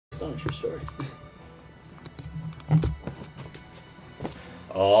based on a true story.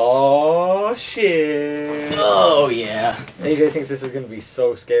 Oh shit! Oh yeah. AJ thinks this is gonna be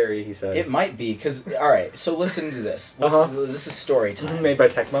so scary. He says It might be because all right. So listen to this. This is story time. Made by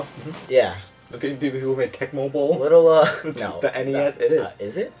Tecmo. Yeah. Okay, people who made Tecmo Bowl. Little no. The NES. It is.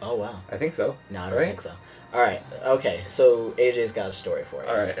 Is it? Oh wow. I think so. No, I don't think so. All right. Okay. So AJ's got a story for you.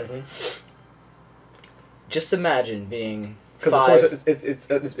 All right. Just imagine being. Because of course,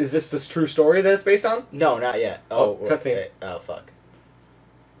 is this the true story that it's based on? No, not yet. Oh, cutscene. Oh, fuck.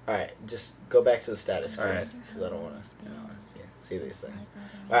 Alright, just go back to the status screen. Alright. Because I don't want to see these things.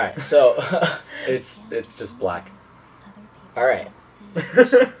 Alright, so... it's just black. Alright.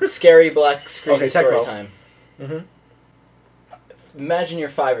 Scary black screen story time. Imagine you're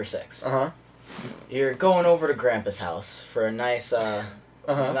 5 or 6. You're going over to Grandpa's house for a nice,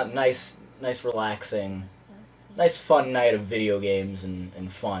 nice relaxing... Nice fun night of video games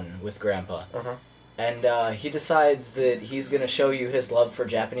and fun with Grandpa. And he decides that he's going to show you his love for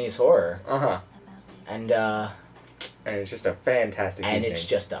Japanese horror. And it's just a fantastic evening. And it's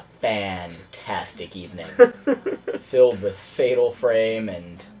just a fantastic evening. Filled with Fatal Frame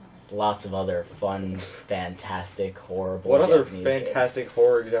and lots of other fun, fantastic, horrible What other Japanese fantastic games.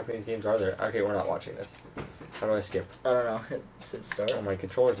 horror Japanese games are there? Okay, we're not watching this. How do I skip? I don't know. Hit start. Oh, my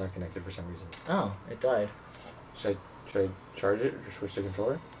controller's not connected for some reason. Oh, it died. Should I charge it or switch the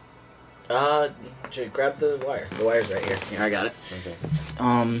controller? Grab the wire. The wire's right here. Yeah, I got it. Okay.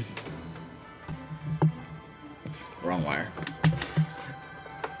 Wrong wire.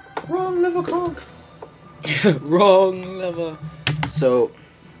 Wrong level conk. Wrong level. So.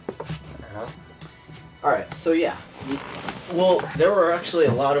 Alright, so yeah. Well, there were actually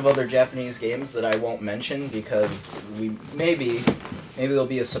a lot of other Japanese games that I won't mention because maybe there'll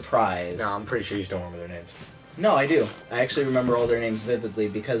be a surprise. No, I'm pretty sure you just don't remember their names. No, I do. I actually remember all their names vividly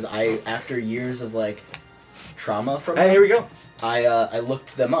because after years of like trauma from them, here we go. I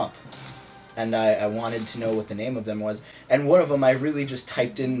looked them up, and I wanted to know what the name of them was. And one of them, I really just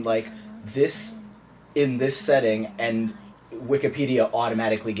typed in like this in this setting, and Wikipedia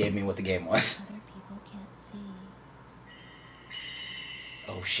automatically gave me what the game was.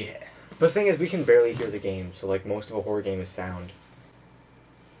 Oh shit! The thing is, we can barely hear the game, so like most of a horror game is sound.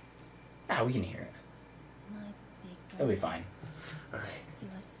 Ah, we can hear it. It'll be fine. Alright.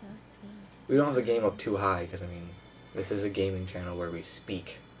 We don't have the game up too high, because, I mean, this is a gaming channel where we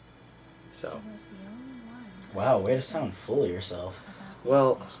speak. So. Wow, way to sound full of yourself.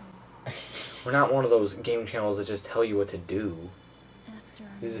 Well, we're not one of those gaming channels that just tell you what to do.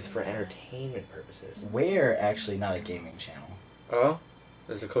 This is for entertainment purposes. We're actually not a gaming channel. Oh?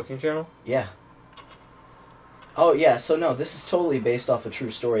 There's a cooking channel? Yeah. Oh, yeah, so no, this is totally based off a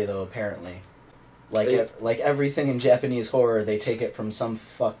true story, though, apparently. Like everything in Japanese horror, they take it from some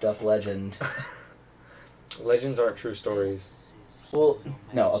fucked up legend. Legends aren't true stories. Well,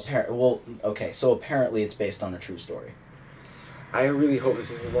 no, okay, so apparently it's based on a true story. I really hope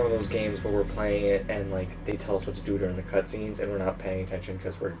this is one of those games where we're playing it and, like, they tell us what to do during the cutscenes and we're not paying attention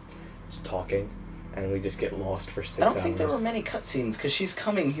because we're just talking and we just get lost for 6 hours. I don't think there were many cutscenes because she's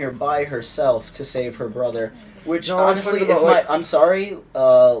coming here by herself to save her brother. Which, no, honestly, I'm sorry,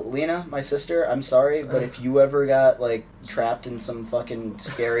 Lena, my sister, I'm sorry, but if you ever got, like, trapped in some fucking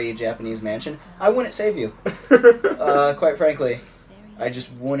scary Japanese mansion, I wouldn't save you. Quite frankly. I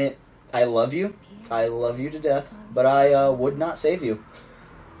just wouldn't. I love you to death, but I would not save you.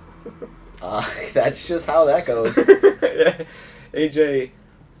 That's just how that goes. AJ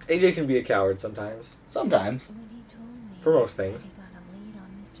can be a coward sometimes. Sometimes. For most things.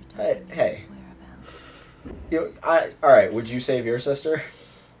 Hey. Alright, would you save your sister?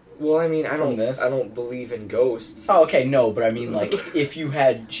 Well, I mean, I don't believe in ghosts. Oh, okay, no, but I mean, like, if you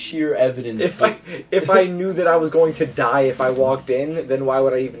had sheer evidence if I knew that I was going to die if I walked in, then why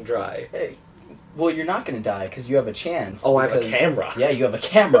would I even try? Hey, well, you're not going to die, because you have a chance. Oh, I have a camera. Yeah, you have a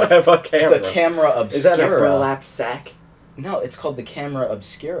camera. I have a camera. The camera obscura. Is that a burlap sack? No, it's called the camera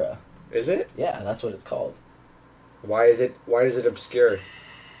obscura. Is it? Yeah, that's what it's called. Why does it obscure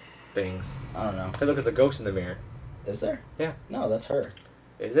things? I don't know. Hey, look, there's a ghost in the mirror. Is there? Yeah. No, that's her.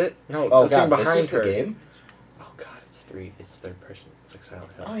 Is it? No, oh, the God, thing behind this is her. the game? Oh, God, it's third person. It's like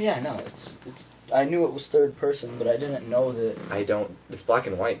Silent Hill. Oh, yeah, no, it's... I knew it was third person, but I didn't know that... It's black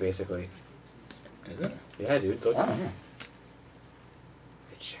and white, basically. Is it? Yeah, dude, look. I don't know.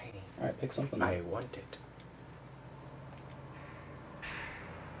 It's shiny. Alright, pick something. I want it.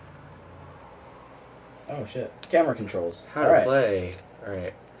 Oh, shit. Camera controls. How to play.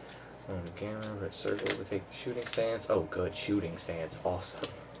 Alright. On the camera, hit circle to take the shooting stance. Oh, good. Shooting stance. Awesome.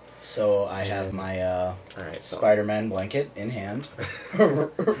 So I have my Alright, so. Spider-Man blanket in hand,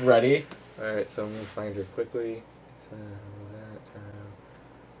 ready. Alright, so I'm gonna find her quickly. So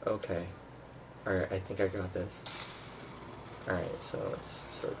that, okay. Alright, I think I got this. Alright, so let's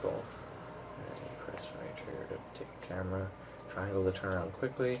circle. And press right trigger to take a camera. Triangle to turn around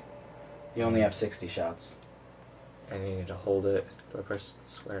quickly. You only have 60 shots. And you need to hold it. Do I press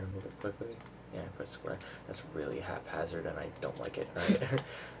square to move it quickly? Yeah, I press square. That's really haphazard and I don't like it.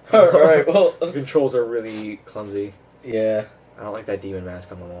 Alright. Alright, well. The controls are really clumsy. Yeah. I don't like that demon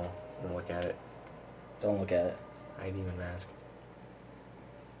mask on the wall. I'm gonna look at it. Don't look at it. Demon mask.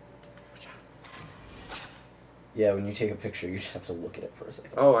 Yeah, when you take a picture, you just have to look at it for a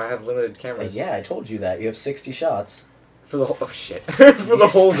second. Oh, I have limited cameras. Yeah, I told you that. You have 60 shots. For the whole... Oh, shit. For the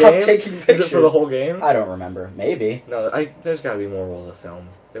whole game? Taking pictures. Is it for the whole game? I don't remember. Maybe. No, there's gotta be more rolls of film.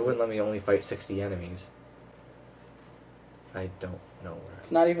 They wouldn't let me only fight 60 enemies. I don't know where.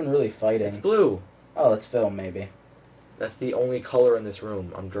 It's not even really fighting. It's blue. Oh, that's film, maybe. That's the only color in this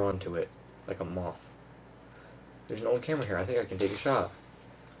room. I'm drawn to it. Like a moth. There's an old camera here. I think I can take a shot.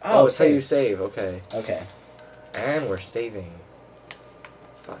 Oh, it's how you save. Okay. Okay. And we're saving.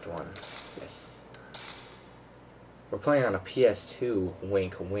 Select one. Yes. We're playing on a PS2.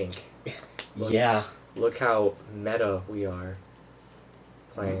 Wink, wink. Yeah. Look how meta we are.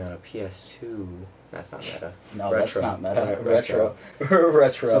 Playing on a PS2. That's not meta. No, Retro. that's not meta. Retro.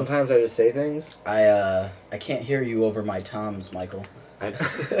 Retro. Sometimes I just say things. I can't hear you over my toms, Michael.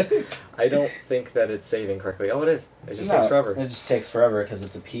 I don't think that it's saving correctly. Oh, it is. It just takes forever. It just takes forever because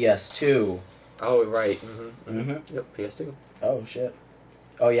it's a PS2. Oh, right. Yep, PS2. Oh, shit.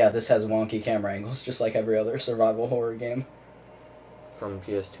 Oh, yeah, this has wonky camera angles, just like every other survival horror game. From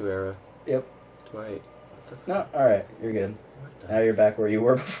PS2 era. Yep. Wait. No, alright, you're good. Now you're back where you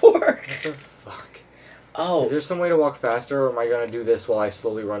were before. What the fuck? Oh. Is there some way to walk faster, or am I gonna do this while I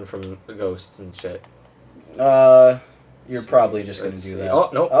slowly run from the ghosts and shit? You're probably just gonna do that.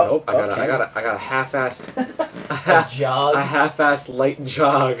 Oh, nope, nope. I got okay. a half-assed... a jog? A half-assed light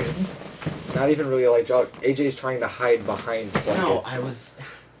jog. Not even really a light jog. AJ's trying to hide behind blankets. No, I was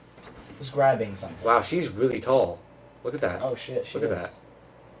grabbing something. Wow, she's really tall. Look at that. Oh, shit, she Look is. at that.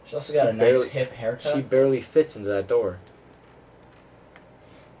 She also got a nice hip haircut. She barely fits into that door.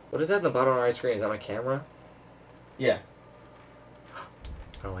 What is that in the bottom right screen? Is that my camera? Yeah.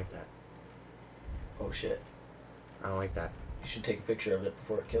 I don't like that. Oh, shit. I don't like that. You should take a picture of it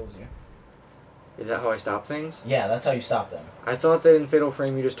before it kills you. Is that how I stop things? Yeah, that's how you stop them. I thought that in Fatal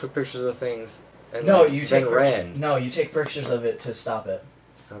Frame you just took pictures of the things and no, then, you take ran. No, you take pictures of it to stop it.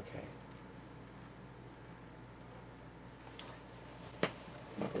 Okay.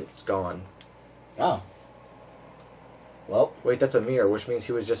 It's gone. Oh. Well. Wait, that's a mirror, which means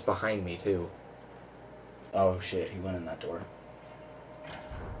he was just behind me, too. Oh, shit, he went in that door.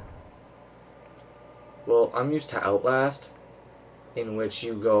 Well, I'm used to Outlast, in which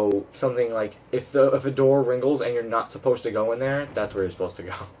you go something like, if a door wrinkles and you're not supposed to go in there, that's where you're supposed to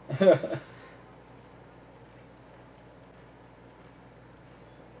go.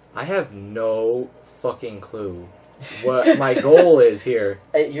 I have no fucking clue what my goal is here.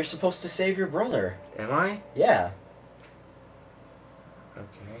 Hey, you're supposed to save your brother. Am I? Yeah.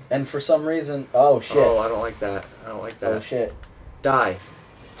 Okay. And for some reason... Oh, shit. Oh, I don't like that. I don't like that. Oh, shit. Die.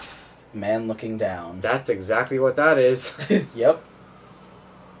 Man looking down. That's exactly what that is. Yep.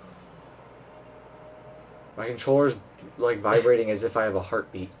 My controller's, like, vibrating as if I have a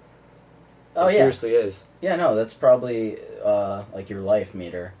heartbeat. Oh, It yeah. seriously is. Yeah, no, that's probably, like, your life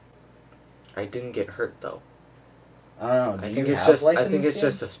meter. I didn't get hurt, though. I don't know. I think it's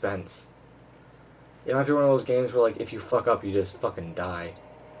just suspense. It might be one of those games where, like, if you fuck up, you just fucking die.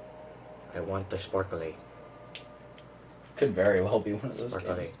 I want the sparkly. Could very well be one of those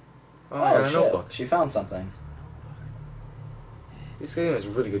Sparkly. games. Oh, I got a shit. notebook. She found something. This game has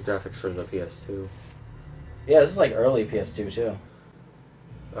really good graphics for the PS2. Yeah, this is like early PS2 too.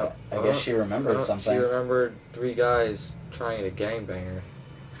 I guess she remembered something. She remembered 3 guys trying to gangbang her.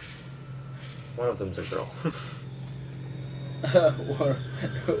 One of them's a girl.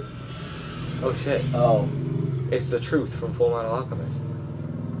 Oh shit. Oh. It's the truth from Full Metal Alchemist.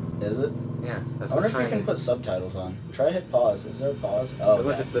 Is it? Yeah, that's I what wonder if you can put subtitles on. Try to hit pause. Is there a pause? Oh,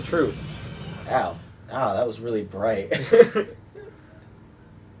 look, okay. it's the truth. Ow. Ow, that was really bright.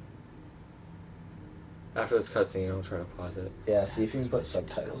 After this cutscene, I'll try to pause it. Yeah, see if you can put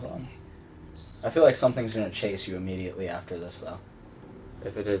subtitles on. I feel like something's gonna chase you immediately after this, though.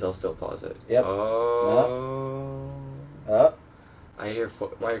 If it is, I'll still pause it. Yep. Oh. I hear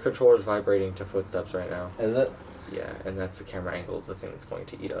my controller's vibrating to footsteps right now. Is it? Yeah, and that's the camera angle of the thing that's going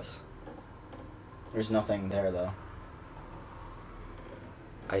to eat us. There's nothing there, though.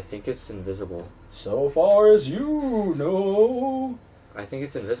 I think it's invisible. So far as you know. I think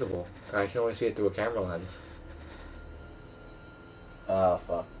it's invisible. I can only see it through a camera lens. Oh,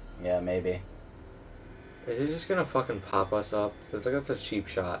 fuck. Yeah, maybe. Is it just gonna fucking pop us up? It's like that's a cheap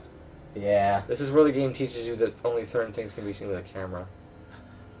shot. Yeah. This is where the game teaches you that only certain things can be seen with a camera.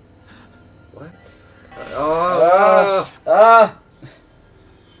 What?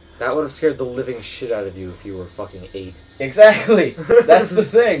 That would have scared the living shit out of you if you were fucking 8. Exactly. That's the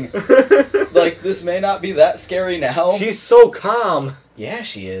thing. Like, this may not be that scary now. She's so calm. Yeah,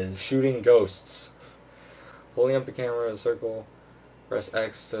 she is. Shooting ghosts. Holding up the camera in a circle. Press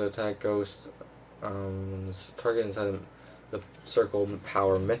X to attack ghosts. Target inside the circle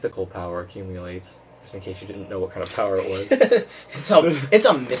power, mythical power accumulates. Just in case you didn't know what kind of power it was. It's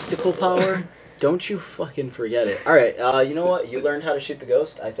a mystical power. Don't you fucking forget it. Alright, you know what? You learned how to shoot the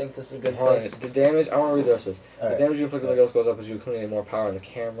ghost. I think this is a good place. The damage, I want to read the rest of this. Right. The damage you inflict on the ghost goes up as you accumulate more power on the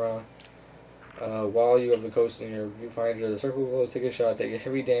camera. While you have the ghost in your viewfinder, the circle glows, take a shot, take a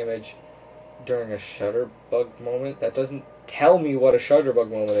heavy damage during a shutterbug moment. That doesn't tell me what a shutterbug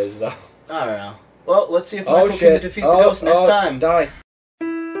moment is, though. I don't know. Well, let's see if Michael can defeat the ghost next time. Die.